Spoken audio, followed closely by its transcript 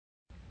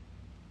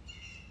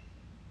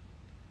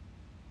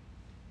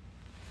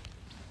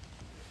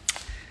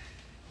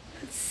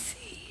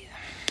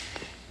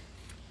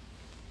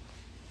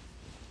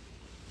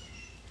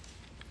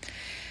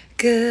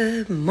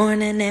Good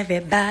morning,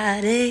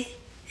 everybody.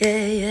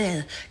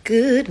 Yeah.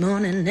 Good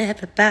morning,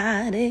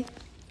 everybody.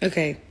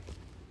 Okay.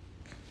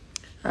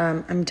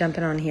 I'm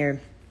jumping on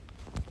here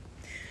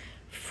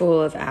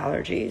full of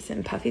allergies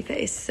and puffy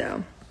face,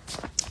 so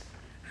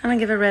I don't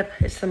give a rip.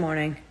 It's the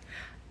morning.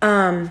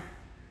 I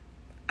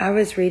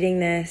was reading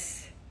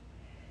this.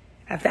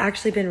 I've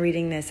actually been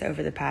reading this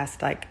over the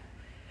past,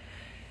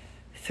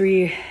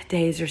 3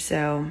 days or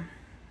so.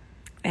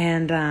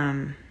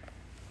 And,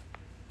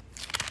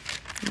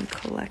 let me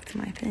collect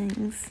my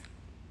things.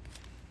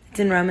 It's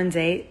in Romans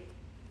 8,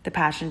 the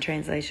Passion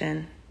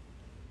Translation,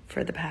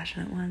 for the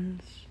passionate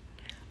ones,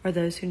 or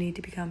those who need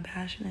to become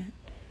passionate,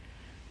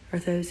 or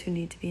those who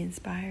need to be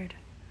inspired,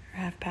 or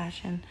have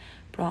passion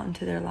brought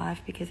into their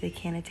life because they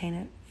can't attain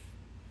it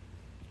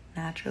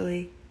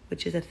naturally,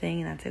 which is a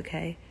thing, and that's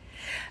okay.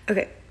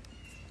 Okay.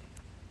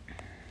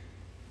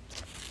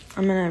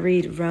 I'm going to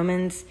read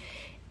Romans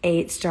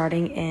 8,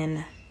 starting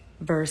in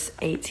verse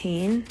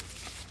 18.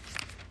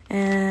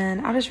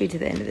 And I'll just read to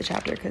the end of the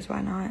chapter, because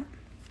why not?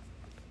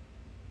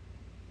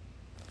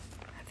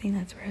 I think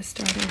that's where I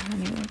started. Let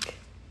me look.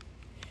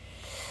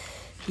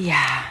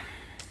 Yeah.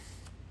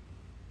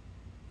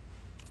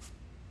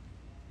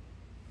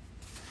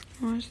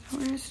 Was that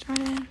where I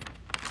started?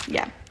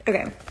 Yeah.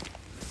 Okay.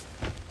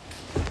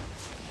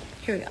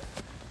 Here we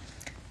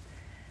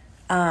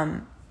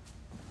go.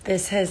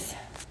 This has...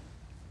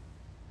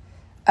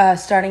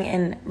 starting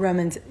in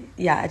Romans...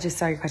 Yeah, I just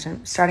saw your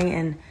question. Starting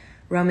in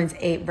Romans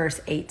 8, verse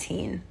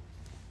 18.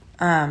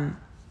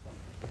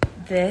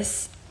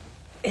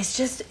 It's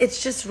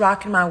just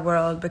rocking my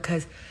world,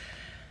 because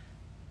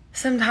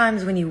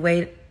sometimes when you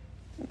wait,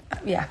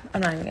 I'm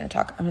not even going to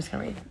talk. I'm just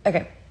going to read.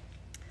 Okay.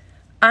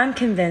 I'm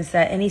convinced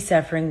that any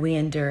suffering we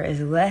endure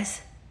is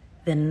less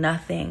than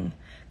nothing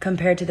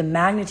compared to the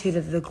magnitude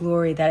of the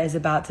glory that is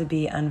about to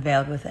be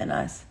unveiled within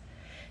us.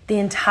 The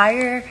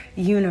entire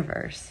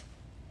universe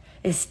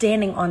is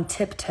standing on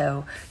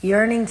tiptoe,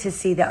 yearning to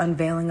see the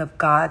unveiling of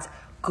God's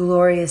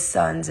glorious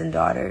sons and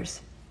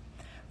daughters.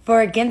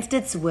 For against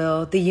its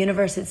will, the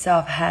universe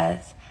itself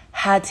has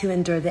had to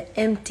endure the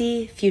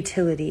empty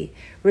futility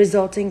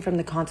resulting from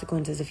the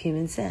consequences of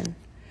human sin.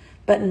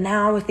 But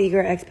now, with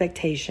eager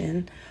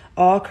expectation,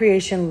 all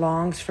creation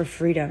longs for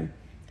freedom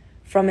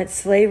from its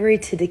slavery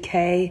to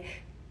decay,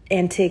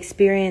 and to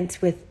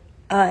experience with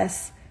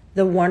us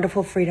the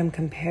wonderful freedom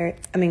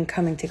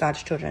coming to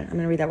God's children. I'm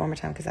going to read that one more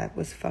time because that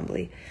was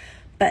fumbly.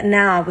 But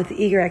now, with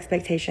eager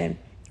expectation,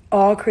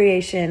 all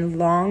creation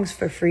longs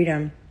for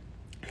freedom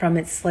from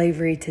its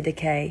slavery to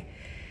decay,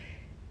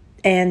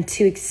 and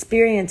to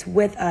experience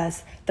with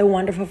us the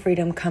wonderful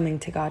freedom coming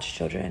to God's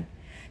children.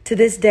 To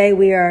this day,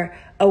 we are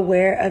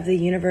aware of the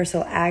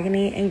universal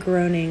agony and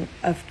groaning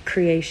of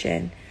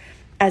creation,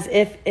 as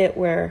if it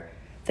were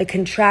the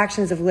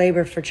contractions of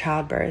labor for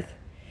childbirth.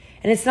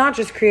 And it's not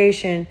just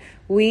creation.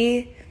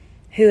 We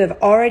who have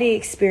already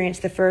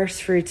experienced the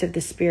first fruits of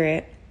the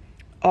Spirit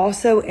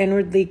also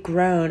inwardly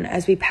groan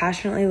as we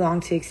passionately long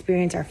to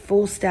experience our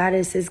full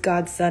status as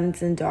God's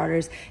sons and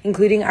daughters,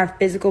 including our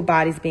physical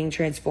bodies being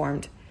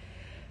transformed.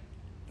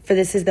 For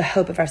this is the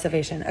hope of our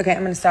salvation. Okay,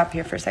 I'm going to stop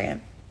here for a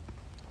second,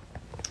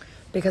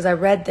 because I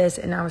read this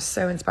and I was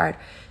so inspired.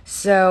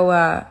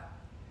 So,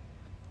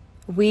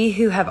 we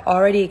who have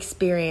already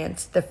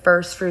experienced the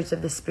first fruits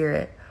of the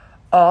Spirit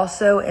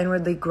also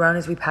inwardly groan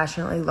as we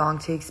passionately long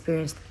to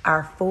experience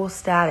our full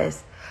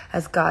status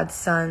as God's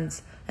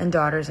sons and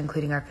daughters,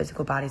 including our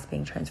physical bodies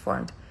being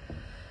transformed.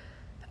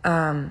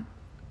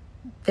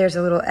 There's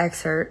a little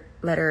excerpt,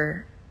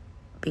 letter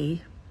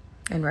B,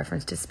 in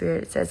reference to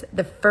Spirit. It says,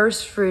 the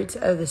first fruits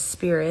of the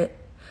Spirit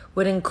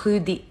would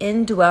include his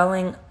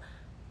indwelling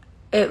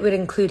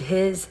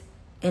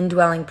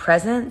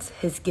presence,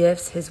 his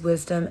gifts, his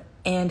wisdom,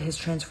 and his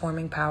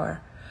transforming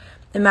power.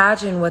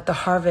 Imagine what the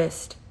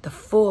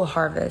full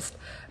harvest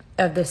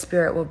of the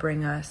Spirit will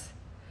bring us.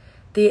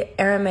 The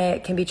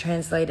Aramaic can be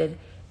translated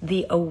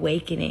the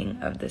awakening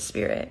of the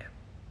Spirit.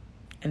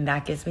 And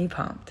that gets me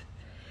pumped.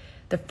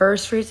 The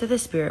first fruits of the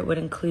Spirit would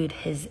include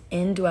his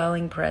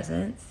indwelling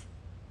presence,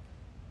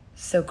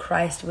 so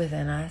Christ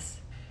within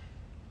us,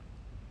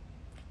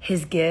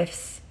 his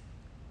gifts,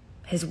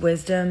 his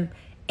wisdom,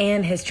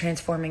 and his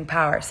transforming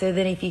power. So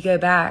then if you go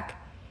back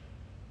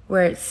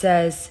where it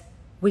says,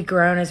 we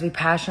groan as we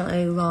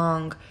passionately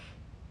long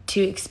to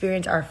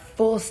experience our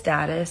full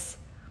status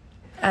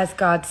as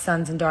God's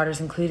sons and daughters,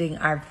 including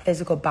our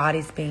physical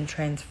bodies being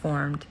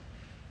transformed.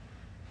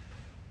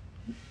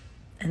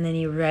 And then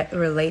you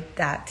relate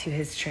that to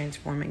his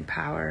transforming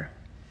power.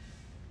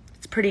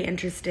 It's pretty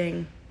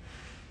interesting.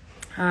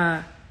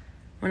 When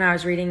I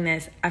was reading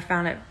this, I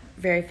found it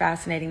very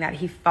fascinating that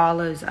he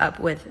follows up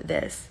with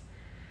this.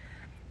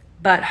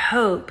 But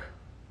hope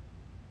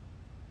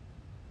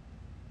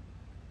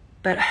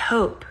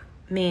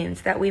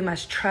means that we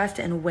must trust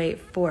and wait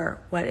for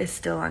what is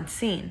still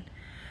unseen.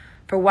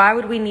 For why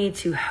would we need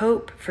to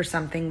hope for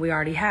something we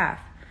already have?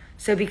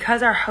 So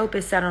because our hope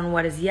is set on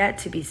what is yet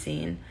to be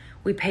seen,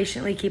 we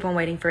patiently keep on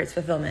waiting for its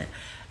fulfillment.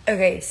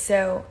 Okay,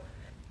 so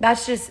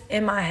That's just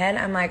in my head.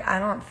 I'm like, I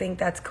don't think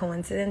that's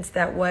coincidence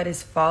that what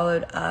is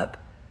followed up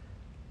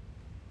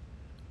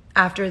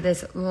after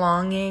this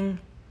longing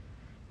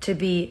to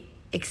be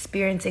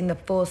experiencing the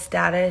full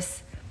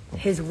status,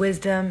 his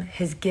wisdom,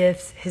 his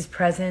gifts, his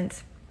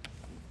presence,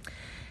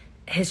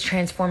 his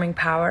transforming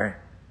power.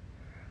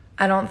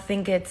 I don't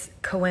think it's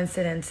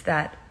coincidence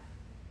that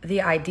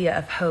the idea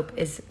of hope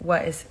is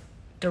what is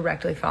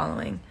directly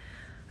following.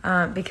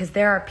 Because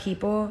there are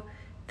people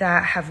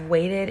that have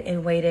waited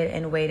and waited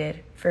and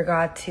waited for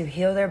God to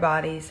heal their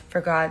bodies, for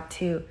God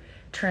to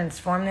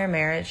transform their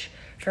marriage,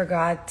 for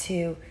God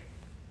to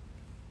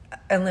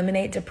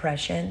eliminate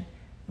depression,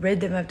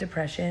 rid them of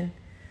depression.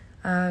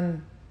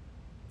 There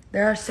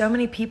are so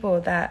many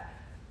people that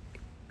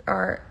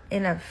are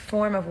in a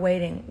form of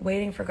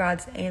waiting for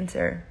God's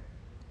answer,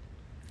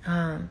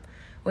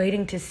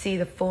 waiting to see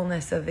the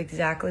fullness of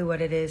exactly what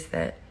it is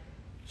that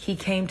he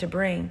came to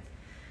bring.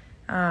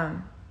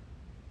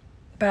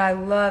 But I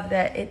love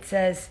that it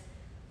says,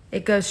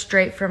 it goes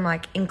straight from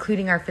like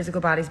including our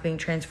physical bodies being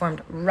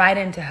transformed right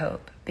into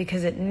hope,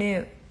 because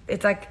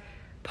it's like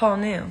Paul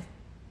knew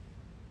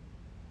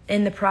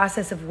in the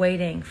process of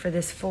waiting for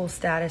this full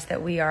status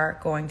that we are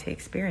going to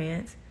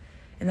experience,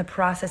 in the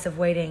process of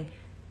waiting,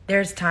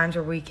 there's times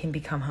where we can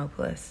become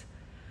hopeless.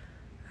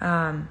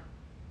 And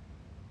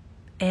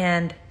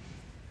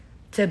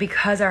so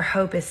because our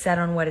hope is set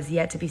on what is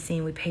yet to be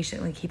seen, we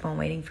patiently keep on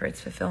waiting for its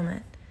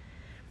fulfillment.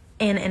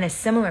 And in a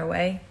similar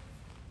way,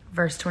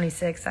 verse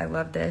 26, I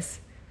love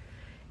this.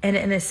 And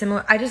in a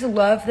similar, I just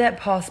love that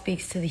Paul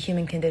speaks to the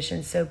human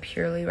condition so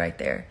purely right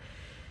there.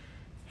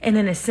 And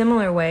in a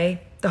similar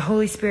way, the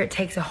Holy Spirit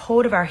takes a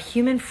hold of our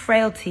human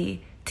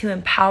frailty to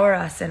empower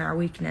us in our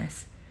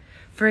weakness.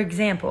 For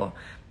example,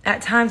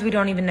 at times we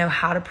don't even know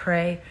how to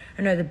pray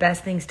or know the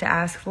best things to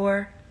ask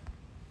for.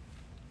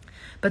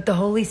 But the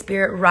Holy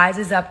Spirit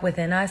rises up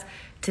within us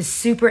to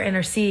super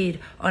intercede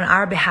on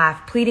our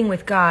behalf, pleading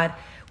with God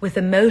with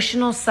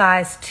emotional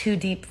sighs too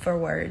deep for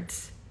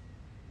words.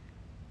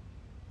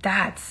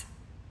 That's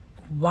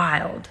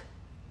wild.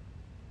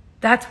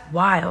 That's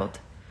wild.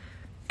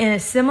 In a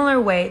similar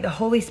way, the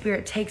Holy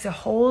Spirit takes a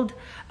hold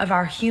of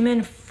our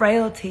human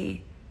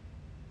frailty,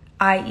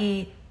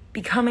 i.e.,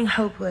 becoming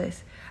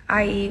hopeless,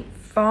 i.e.,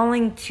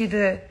 falling to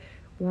the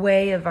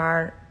way of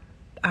our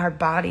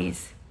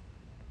bodies,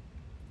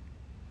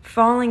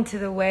 falling to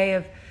the way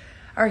of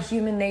our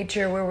human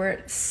nature where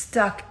we're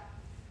stuck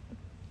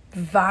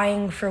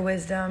vying for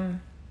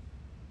wisdom,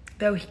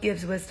 though he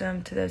gives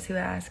wisdom to those who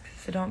ask.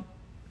 So don't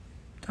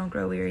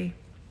grow weary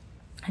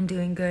in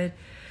doing good.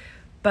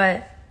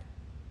 But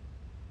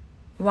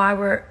while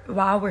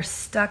we're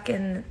stuck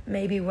in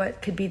maybe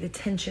what could be the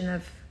tension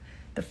of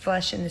the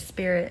flesh and the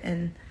spirit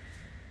and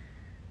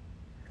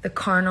the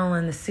carnal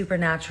and the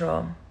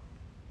supernatural,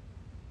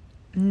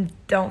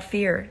 don't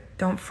fear,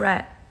 don't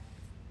fret,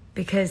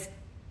 because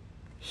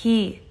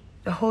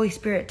the Holy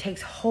Spirit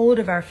takes hold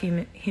of our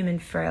human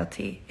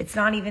frailty. It's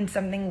not even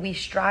something we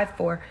strive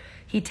for.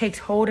 He takes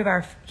hold of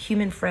our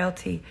human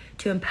frailty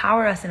to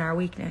empower us in our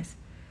weakness.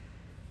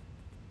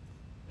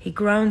 He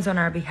groans on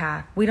our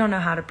behalf. We don't know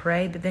how to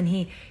pray, but then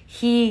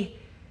he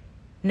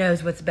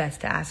knows what's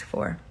best to ask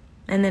for.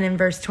 And then in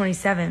verse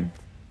 27,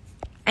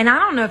 and I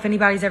don't know if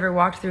anybody's ever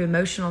walked through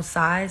emotional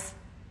sighs,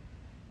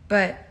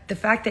 but the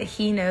fact that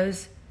he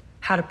knows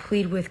how to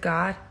plead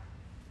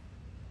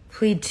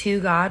to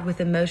God with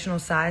emotional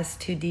sighs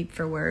too deep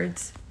for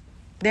words.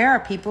 There are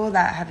people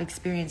that have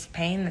experienced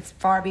pain that's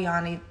far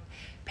beyond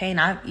pain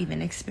I've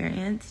even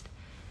experienced.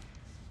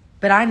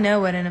 But I know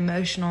what an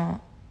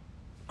emotional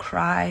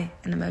cry,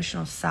 an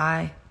emotional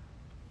sigh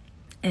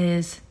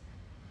is.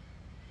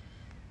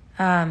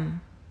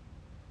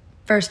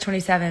 Verse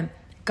 27,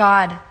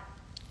 God,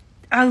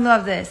 I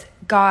love this.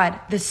 God,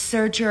 the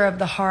searcher of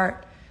the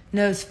heart,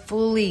 knows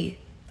fully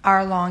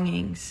our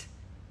longings.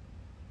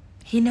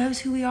 He knows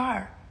who we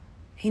are.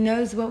 He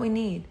knows what we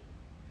need.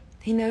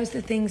 He knows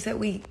the things that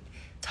we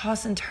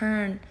toss and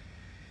turn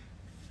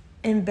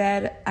in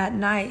bed at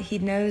night. He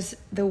knows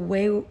the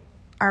way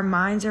our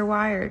minds are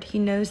wired. He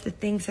knows the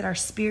things that our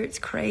spirits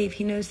crave.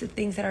 He knows the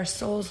things that our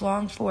souls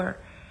long for.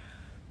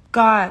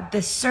 God,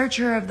 the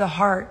searcher of the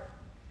heart,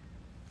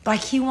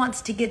 like he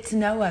wants to get to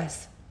know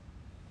us.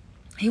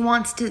 He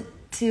wants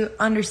to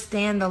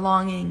understand the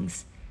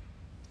longings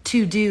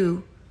to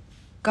do.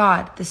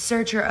 God, the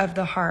searcher of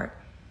the heart,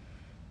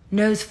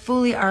 knows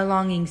fully our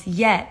longings,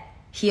 yet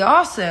he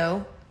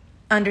also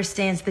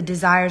understands the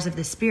desires of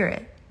the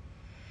Spirit,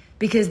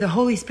 because the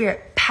Holy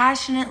Spirit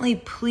passionately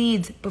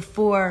pleads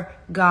before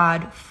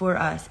God for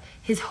us,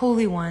 his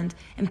holy ones,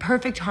 in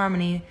perfect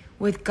harmony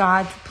with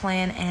God's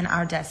plan and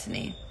our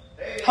destiny.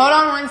 Hold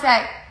on one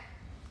sec.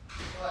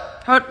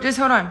 Just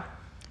hold on.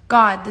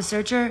 God, the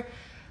searcher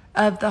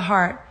of the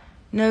heart,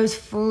 knows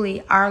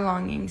fully our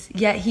longings,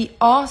 yet he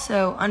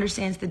also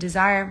understands the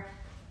desire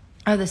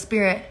of the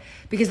Spirit,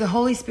 because the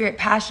Holy Spirit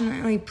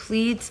passionately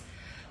pleads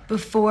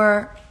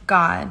before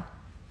God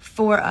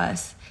for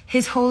us,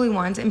 his holy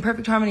ones, in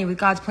perfect harmony with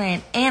God's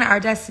plan and our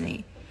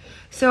destiny.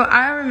 So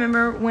I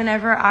remember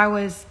whenever I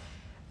was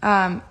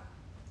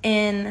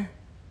in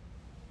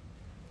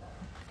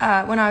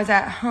when I was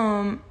at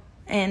home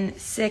and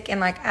sick and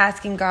like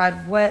asking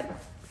God what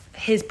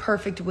his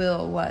perfect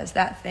will was,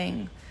 that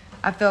thing.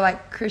 I feel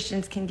like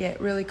Christians can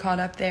get really caught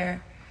up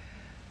there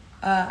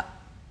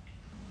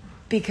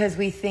because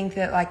we think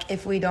that like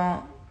if we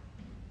don't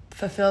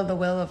fulfill the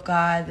will of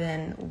God,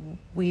 then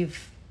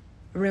we've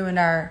ruined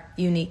our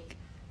unique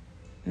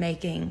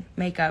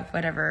makeup,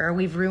 whatever, or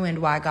we've ruined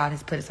why God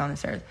has put us on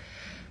this earth.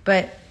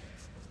 But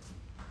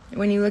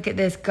when you look at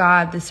this,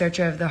 God, the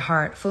searcher of the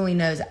heart, fully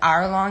knows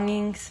our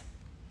longings,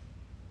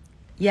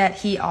 yet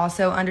he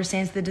also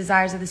understands the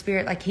desires of the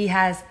Spirit. Like he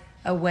has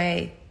a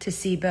way to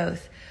see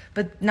both.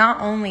 But not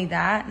only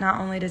that, not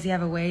only does he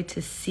have a way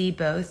to see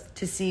both,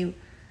 to see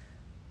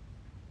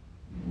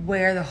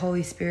where the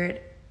Holy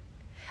Spirit,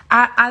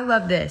 I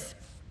love this.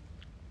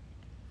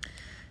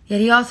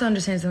 Yet he also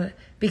understands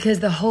because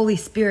the Holy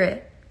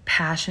Spirit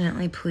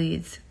passionately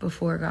pleads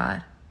before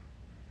God.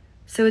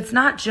 So it's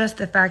not just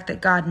the fact that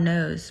God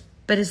knows,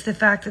 but it's the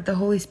fact that the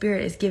Holy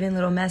Spirit is giving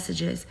little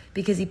messages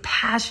because he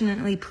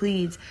passionately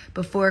pleads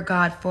before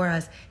God for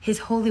us, his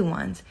holy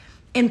ones,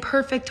 in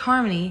perfect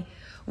harmony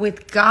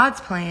with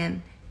God's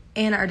plan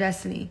and our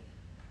destiny,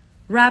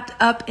 wrapped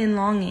up in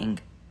longing,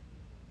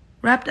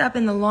 wrapped up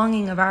in the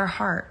longing of our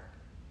heart.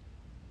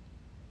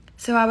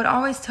 So I would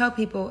always tell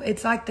people,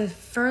 it's like the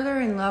further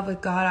in love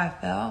with God I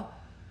fell,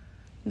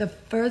 the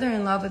further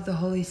in love with the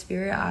Holy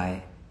Spirit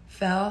I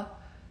fell,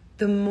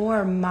 the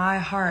more my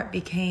heart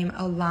became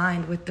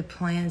aligned with the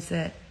plans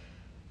that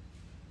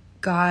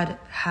God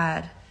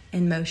had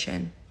in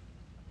motion.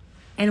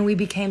 And we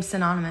became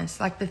synonymous,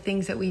 like the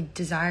things that we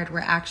desired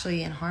were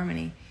actually in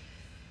harmony.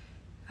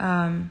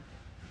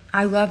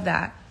 I love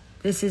that.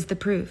 This is the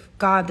proof.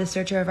 God, the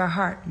searcher of our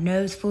heart,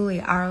 knows fully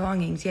our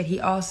longings, yet he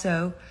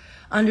also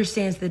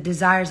understands the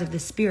desires of the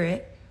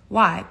Spirit.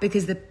 Why?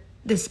 Because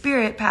the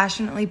Spirit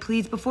passionately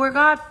pleads before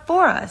God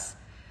for us.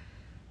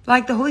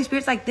 Like the Holy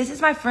Spirit's like, this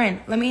is my friend.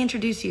 Let me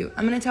introduce you.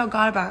 I'm going to tell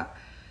God about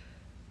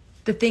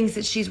the things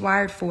that she's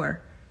wired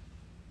for.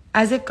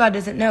 As if God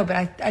doesn't know,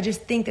 but I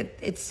just think that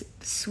it's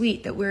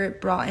sweet that we're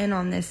brought in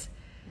on this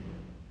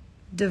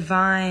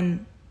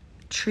divine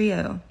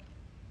trio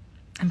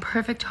in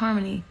perfect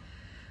harmony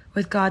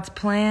with God's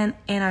plan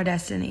and our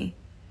destiny.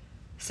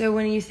 So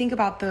when you think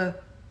about the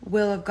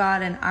will of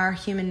God and our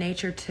human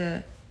nature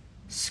to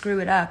screw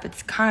it up,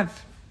 it's kind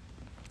of,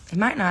 it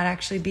might not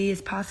actually be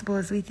as possible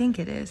as we think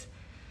it is.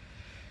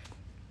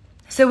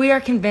 So we are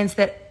convinced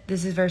that,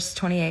 this is verse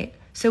 28,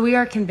 so we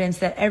are convinced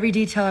that every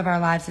detail of our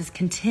lives is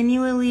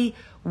continually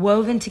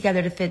woven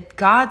together to fit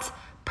God's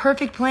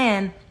perfect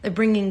plan of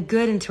bringing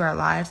good into our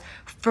lives,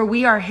 for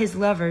we are his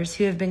lovers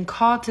who have been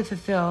called to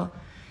fulfill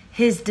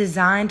his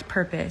designed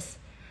purpose.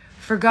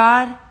 For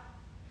God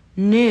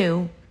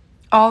knew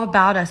all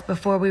about us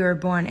before we were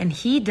born, and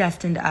he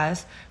destined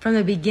us from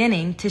the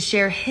beginning to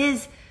share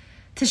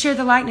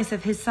the likeness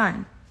of his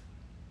Son.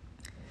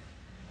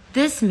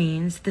 This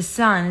means the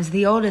Son is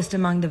the oldest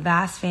among the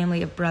vast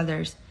family of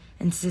brothers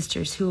and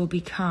sisters who will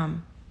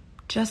become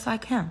just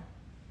like him.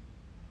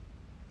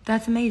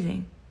 That's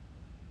amazing.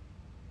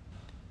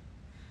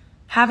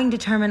 Having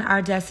determined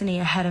our destiny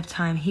ahead of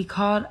time, he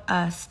called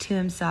us to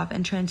himself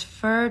and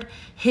transferred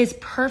his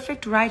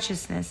perfect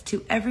righteousness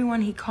to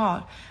everyone he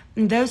called.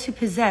 And those who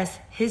possess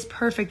his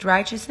perfect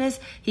righteousness,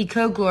 he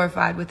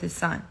co-glorified with his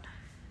Son.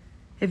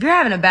 If you're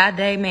having a bad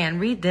day, man,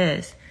 read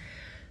this.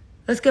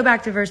 Let's go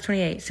back to verse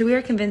 28. So we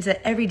are convinced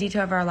that every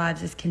detail of our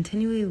lives is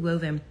continually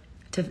woven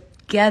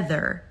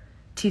together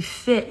to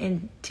fit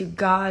into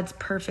God's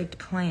perfect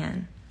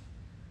plan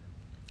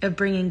of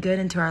bringing good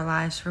into our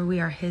lives, for we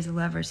are his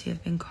lovers who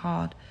have been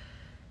called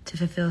to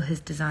fulfill his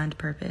designed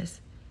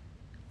purpose.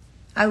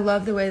 I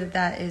love the way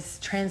that is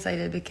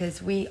translated,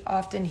 because we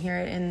often hear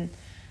it in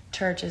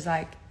church as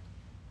like,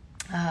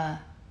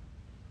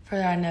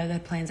 further I know the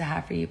plans I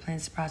have for you,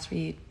 plans to prosper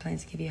you,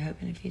 plans to give you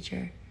hope in the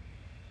future.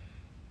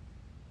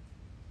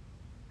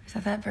 Is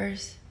that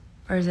verse?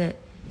 Or is it,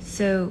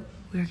 so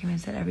we are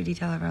convinced that every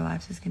detail of our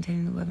lives is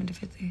continuing to live into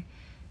 50.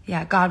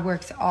 Yeah, God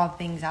works all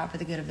things out for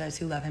the good of those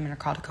who love him and are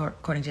called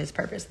according to his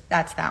purpose.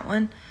 That's that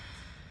one.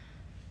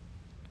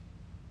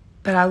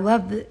 But I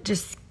love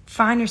just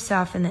find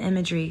yourself in the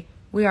imagery.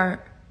 We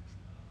are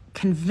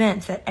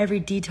convinced that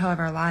every detail of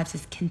our lives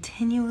is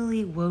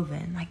continually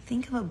woven. Like,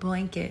 think of a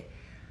blanket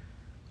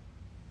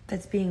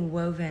that's being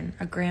woven.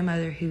 A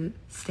grandmother who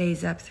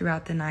stays up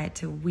throughout the night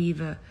to weave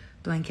a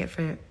blanket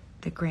for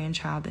the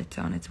grandchild that's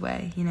on its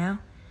way, you know?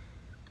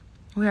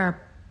 We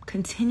are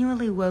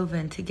continually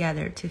woven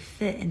together to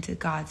fit into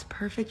God's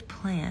perfect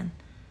plan.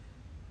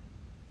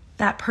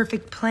 That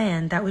perfect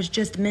plan that was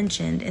just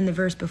mentioned in the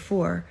verse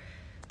before,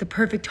 the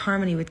perfect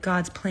harmony with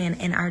God's plan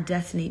and our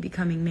destiny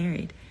becoming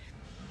married.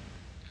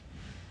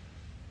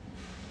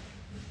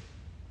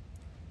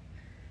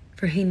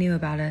 For he knew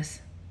about us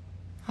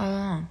all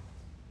along.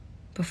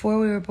 Before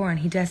we were born,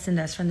 he destined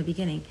us from the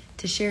beginning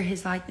to share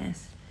his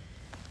likeness,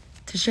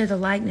 to share the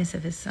likeness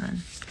of his Son.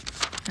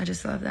 I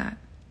just love that.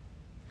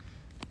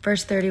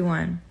 Verse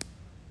 31,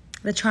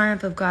 the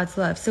triumph of God's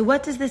love. So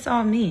what does this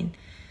all mean?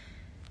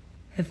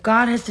 If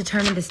God has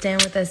determined to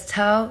stand with us,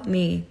 tell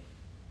me,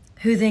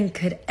 who then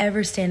could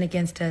ever stand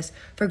against us?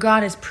 For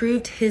God has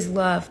proved his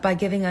love by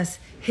giving us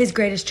his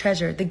greatest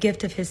treasure, the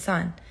gift of his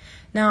Son.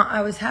 Now,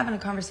 I was having a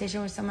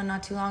conversation with someone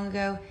not too long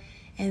ago,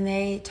 and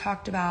they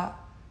talked about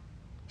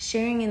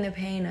sharing in the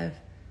pain of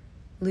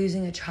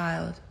losing a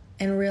child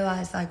and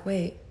realized, like,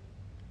 wait,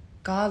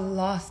 God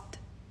lost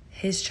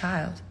his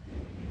child.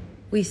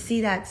 We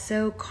see that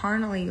so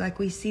carnally, like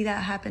we see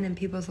that happen in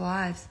people's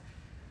lives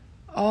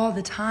all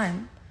the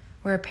time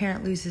where a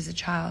parent loses a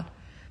child.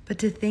 But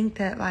to think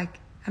that, like,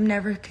 I've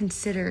never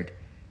considered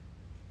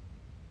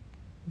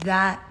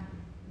that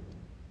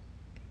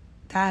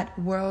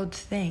world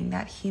thing,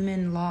 that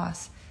human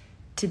loss,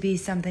 to be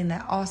something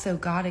that also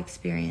God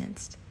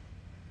experienced.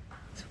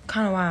 It's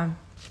kind of wild.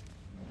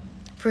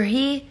 For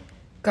he,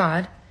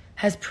 God,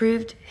 has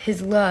proved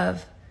his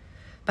love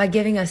by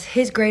giving us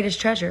his greatest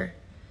treasure,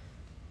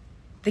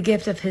 the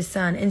gift of his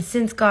Son. And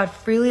since God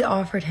freely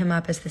offered him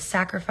up as the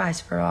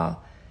sacrifice for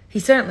all, he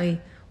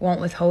certainly won't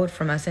withhold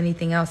from us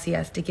anything else he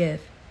has to give.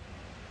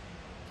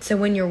 So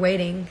when you're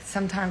waiting,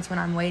 sometimes when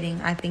I'm waiting,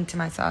 I think to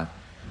myself,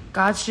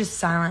 God's just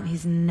silent.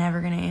 He's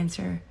never going to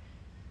answer.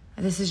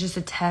 This is just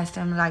a test.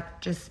 I'm like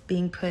just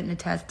being put in a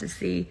test to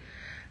see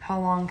how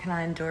long can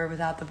I endure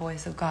without the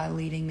voice of God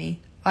leading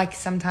me. Like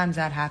sometimes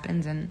that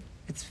happens and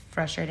it's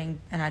frustrating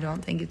and I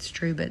don't think it's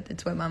true, but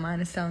it's what my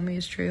mind is telling me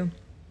is true.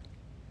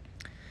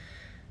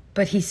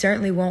 But he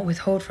certainly won't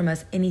withhold from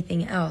us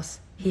anything else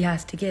he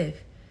has to give.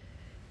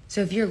 So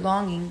if you're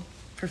longing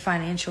for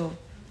financial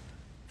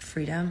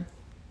freedom,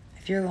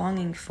 if you're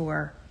longing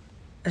for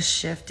a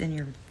shift in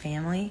your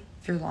family,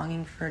 if you're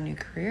longing for a new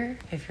career,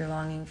 if you're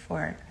longing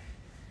for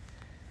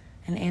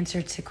an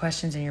answer to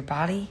questions in your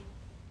body,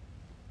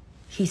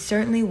 he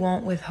certainly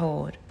won't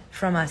withhold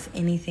from us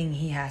anything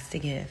he has to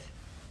give.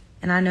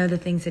 And I know the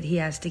things that he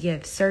has to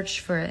give.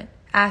 Search for it.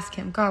 Ask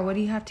him, God, what do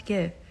you have to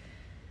give?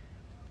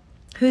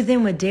 Who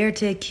then would dare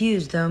to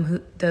accuse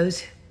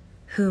those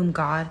whom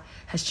God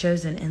has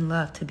chosen in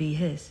love to be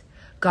his?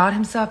 God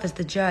himself is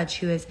the judge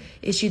who has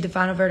issued the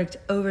final verdict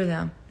over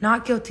them.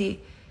 Not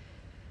guilty.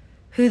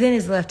 Who then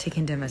is left to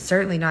condemn us?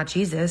 Certainly not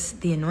Jesus,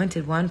 the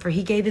anointed one, for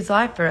he gave his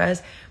life for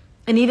us.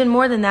 And even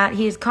more than that,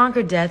 he has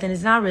conquered death and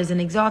is now risen,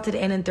 exalted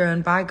and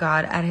enthroned by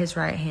God at his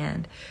right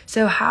hand.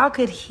 So how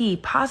could he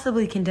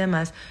possibly condemn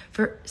us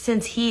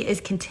since he is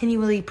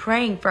continually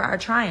praying for our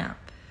triumph?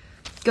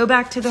 Go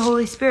back to the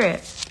Holy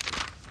Spirit.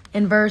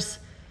 In verses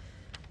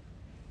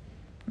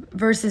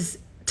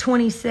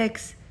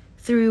 26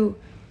 through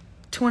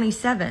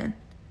 27,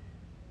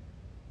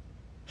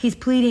 he's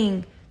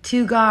pleading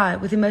to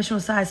God with emotional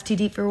sighs too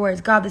deep for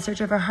words. God, the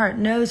searcher of our heart,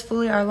 knows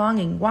fully our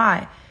longing.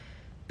 Why?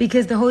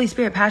 Because the Holy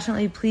Spirit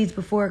passionately pleads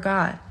before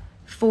God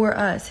for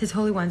us, his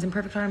holy ones, in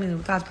perfect harmony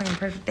with God's plan and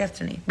perfect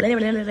destiny. Blah,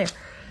 blah, blah, blah.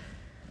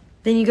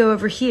 Then you go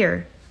over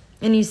here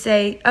and you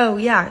say, oh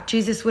yeah,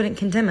 Jesus wouldn't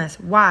condemn us.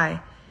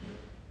 Why?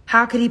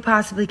 How could he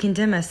possibly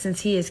condemn us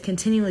since he is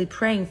continually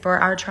praying for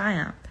our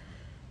triumph?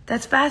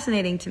 That's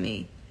fascinating to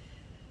me.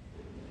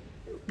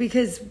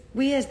 Because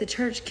we as the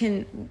church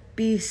can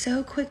be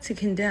so quick to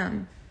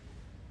condemn.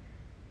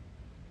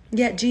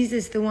 Yet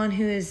Jesus, the one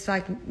who is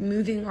like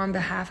moving on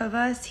behalf of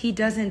us, he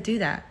doesn't do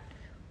that.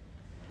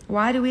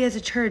 Why do we as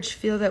a church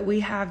feel that we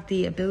have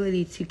the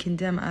ability to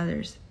condemn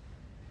others?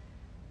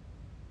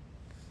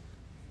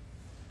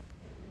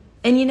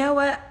 And you know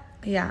what?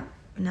 Yeah,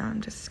 no,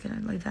 I'm just going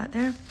to leave that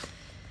there.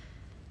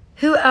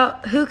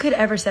 Who could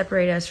ever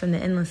separate us from the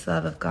endless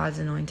love of God's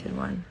anointed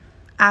one?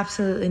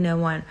 Absolutely no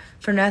one.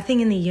 For nothing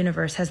in the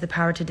universe has the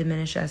power to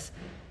diminish us.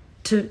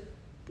 For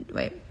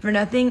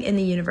nothing in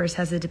the universe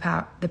has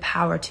the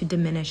power to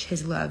diminish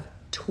his love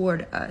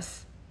toward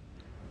us.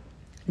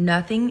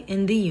 Nothing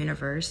in the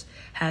universe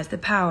has the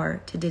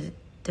power to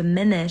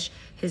diminish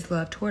his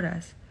love toward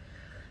us.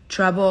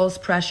 Troubles,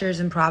 pressures,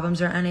 and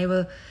problems are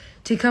unable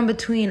to come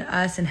between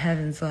us and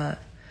heaven's love.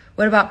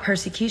 What about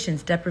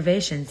persecutions,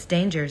 deprivations,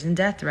 dangers, and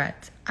death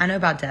threats? I know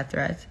about death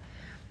threats.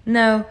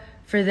 No,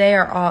 for they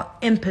are all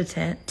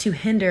impotent to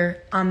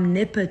hinder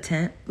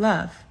omnipotent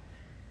love.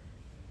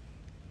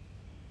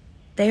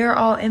 They are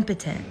all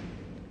impotent.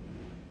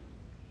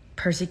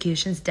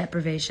 Persecutions,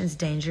 deprivations,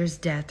 dangers,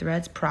 death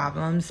threats,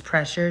 problems,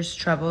 pressures,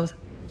 troubles.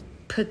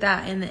 Put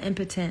that in the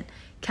impotent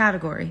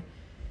category.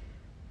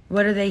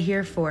 What are they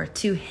here for?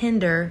 To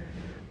hinder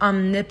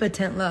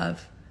omnipotent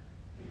love.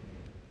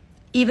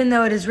 Even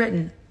though it is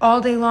written,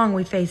 all day long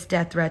we face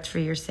death threats for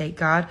your sake,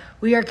 God.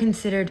 We are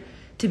considered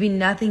to be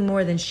nothing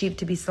more than sheep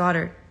to be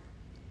slaughtered.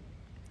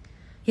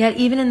 Yet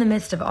even in the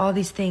midst of all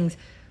these things,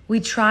 we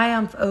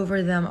triumph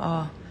over them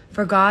all.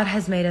 For God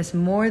has made us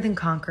more than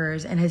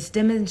conquerors, and his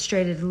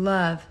demonstrated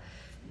love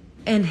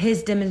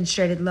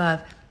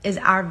is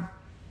our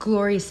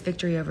glorious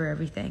victory over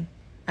everything.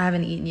 I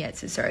haven't eaten yet,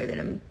 so sorry that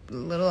I'm a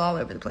little all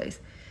over the place.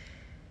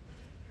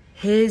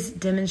 His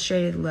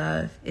demonstrated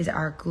love is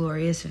our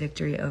glorious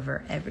victory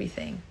over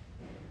everything.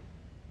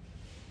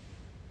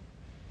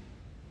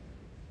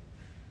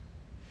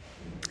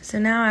 So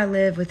now I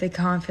live with the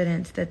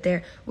confidence that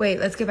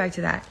let's go back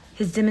to that.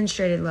 His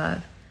demonstrated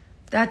love.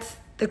 That's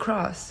the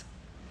cross.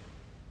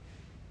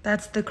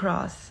 That's the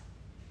cross.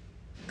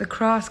 The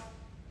cross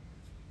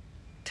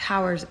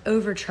towers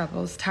over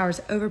troubles, towers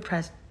over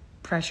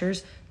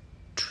pressures,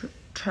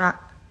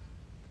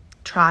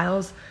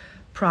 trials,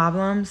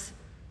 problems,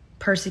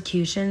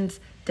 persecutions,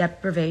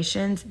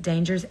 deprivations,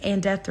 dangers,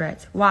 and death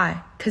threats.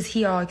 Why? Because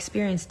he all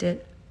experienced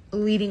it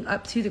leading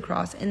up to the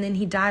cross, and then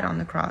he died on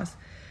the cross.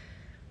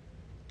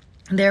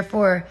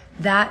 Therefore,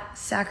 that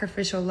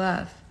sacrificial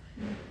love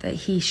that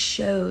he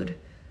showed,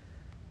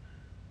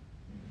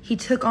 he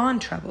took on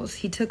troubles,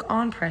 he took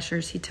on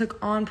pressures, he took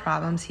on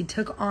problems, he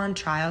took on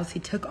trials, he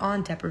took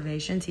on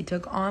deprivations, he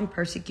took on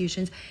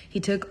persecutions, he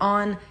took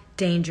on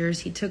dangers,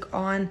 he took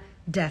on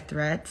death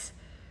threats.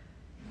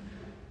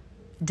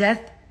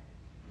 Death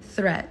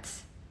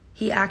threats.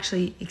 He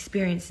actually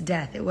experienced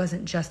death. It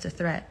wasn't just a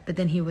threat, but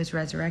then he was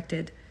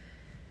resurrected.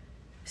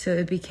 So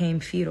it became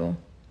futile.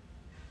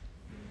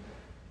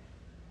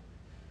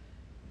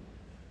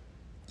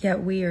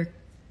 Yet we are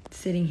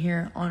sitting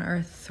here on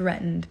earth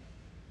threatened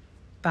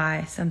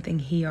by something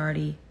he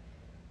already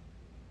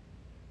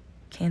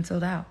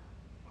canceled out,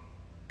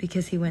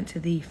 because he went to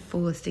the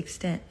fullest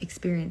extent,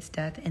 experienced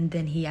death, and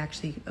then he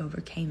actually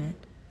overcame it.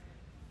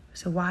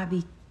 So why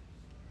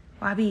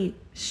be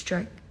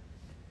struck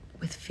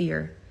with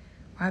fear?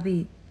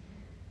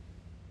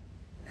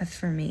 That's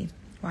for me.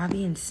 Why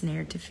be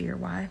ensnared to fear?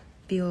 Why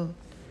feel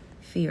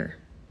fear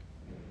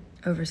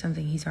over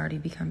something he's already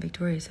become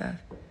victorious of?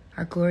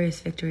 Our glorious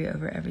victory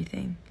over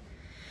everything.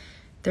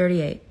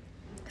 38.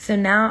 So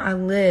now I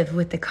live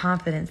with the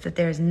confidence that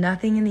there is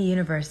nothing in the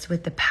universe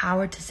with the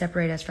power to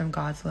separate us from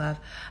God's love.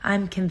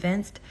 I'm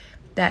convinced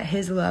that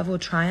his love will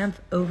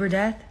triumph over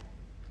death,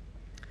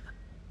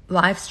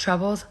 life's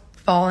troubles,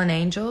 fallen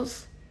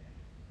angels.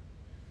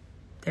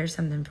 There's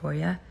something for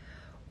you.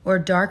 Or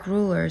dark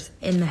rulers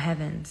in the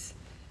heavens.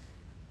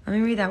 Let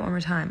me read that one more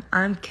time.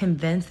 I'm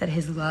convinced that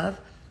his love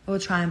will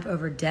triumph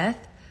over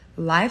death,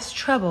 life's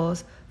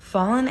troubles,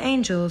 fallen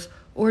angels,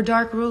 or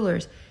dark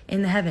rulers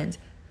in the heavens.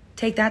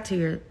 Take that to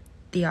your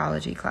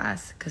theology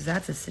class, because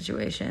that's a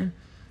situation.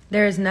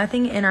 There is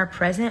nothing in our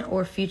present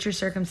or future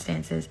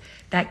circumstances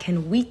that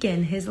can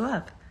weaken his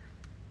love.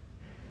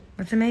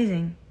 That's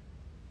amazing.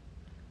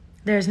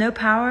 There is no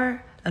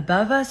power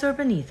above us or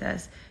beneath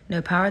us,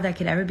 no power that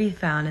could ever be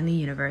found in the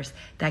universe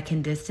that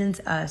can distance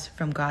us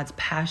from God's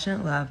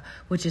passionate love,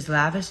 which is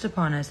lavished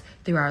upon us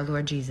through our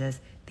Lord Jesus,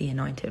 the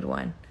Anointed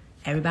One.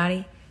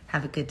 Everybody,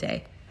 have a good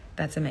day.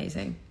 That's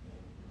amazing.